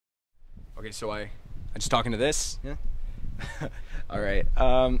Okay, so I just talking to this? Yeah. All right.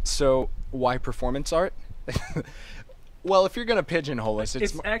 So why performance art? Well, if you're gonna pigeonhole us,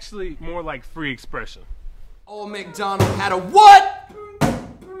 It's actually more like free expression. Old MacDonald had a what?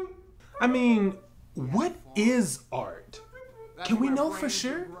 I mean, what is art? Can we know for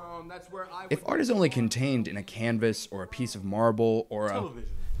sure? If art is only contained in a canvas or a piece of marble or a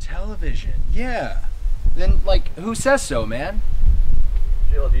television, yeah. Then, like, who says so, man?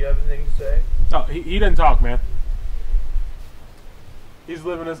 Jill, do you have anything to say? Oh, he didn't talk, man. He's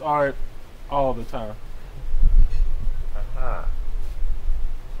living his art all the time. Aha.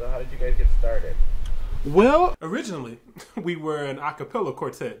 So how did you guys get started? Well, originally, we were an a cappella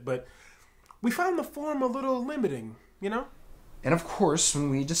quartet, but we found the form a little limiting, you know? And of course, when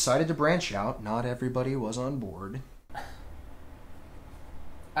we decided to branch out, not everybody was on board.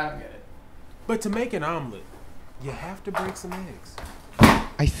 I don't get it. But to make an omelet, you have to break some eggs.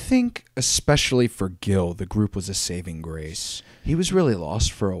 I think, especially for Gil, the group was a saving grace. He was really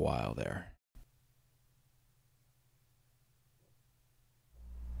lost for a while there.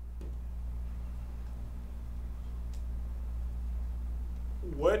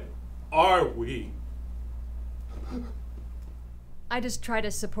 What are we? I just try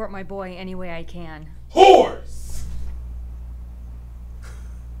to support my boy any way I can. Whores!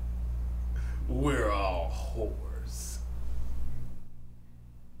 We're all whores.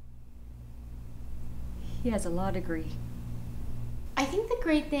 He has a law degree. I think the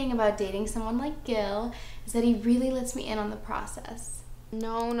great thing about dating someone like Gil is that he really lets me in on the process.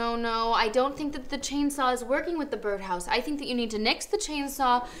 No. I don't think that the chainsaw is working with the birdhouse. I think that you need to nix the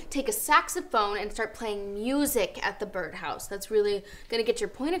chainsaw, take a saxophone, and start playing music at the birdhouse. That's really gonna get your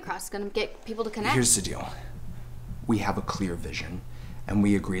point across. It's gonna get people to connect. Here's the deal. We have a clear vision, and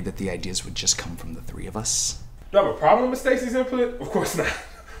we agreed that the ideas would just come from the three of us. Do I have a problem with Stacy's input? Of course not.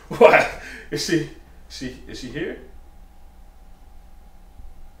 What? Is she here?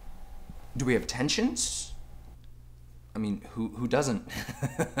 Do we have tensions? I mean, who doesn't?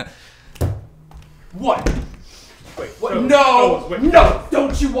 What? Wait, What? fellas, No! fellas, wait. No!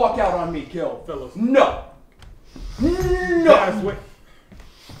 Don't you walk out on me, Gil. Fellas. No! Guys, wait.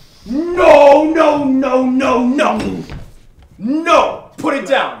 No! No! Put it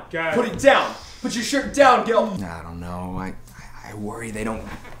down! Guys. Put it down! Put your shirt down, Gil! I don't know. I worry they don't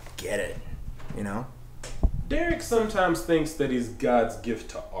get it. You know? Derek sometimes thinks that he's God's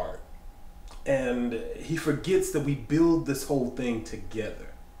gift to art. And he forgets that we build this whole thing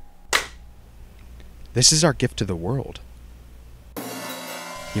together. This is our gift to the world.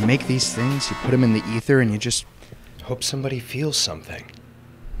 You make these things, you put them in the ether, and you just hope somebody feels something.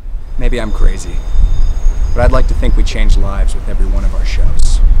 Maybe I'm crazy, but I'd like to think we change lives with every one of our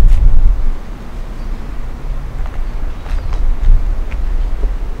shows.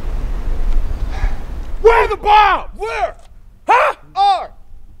 Where are the bombs? Where? Huh? Are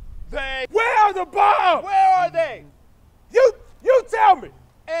they? Where are the bombs? Where are they? You tell me.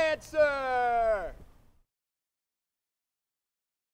 Answer.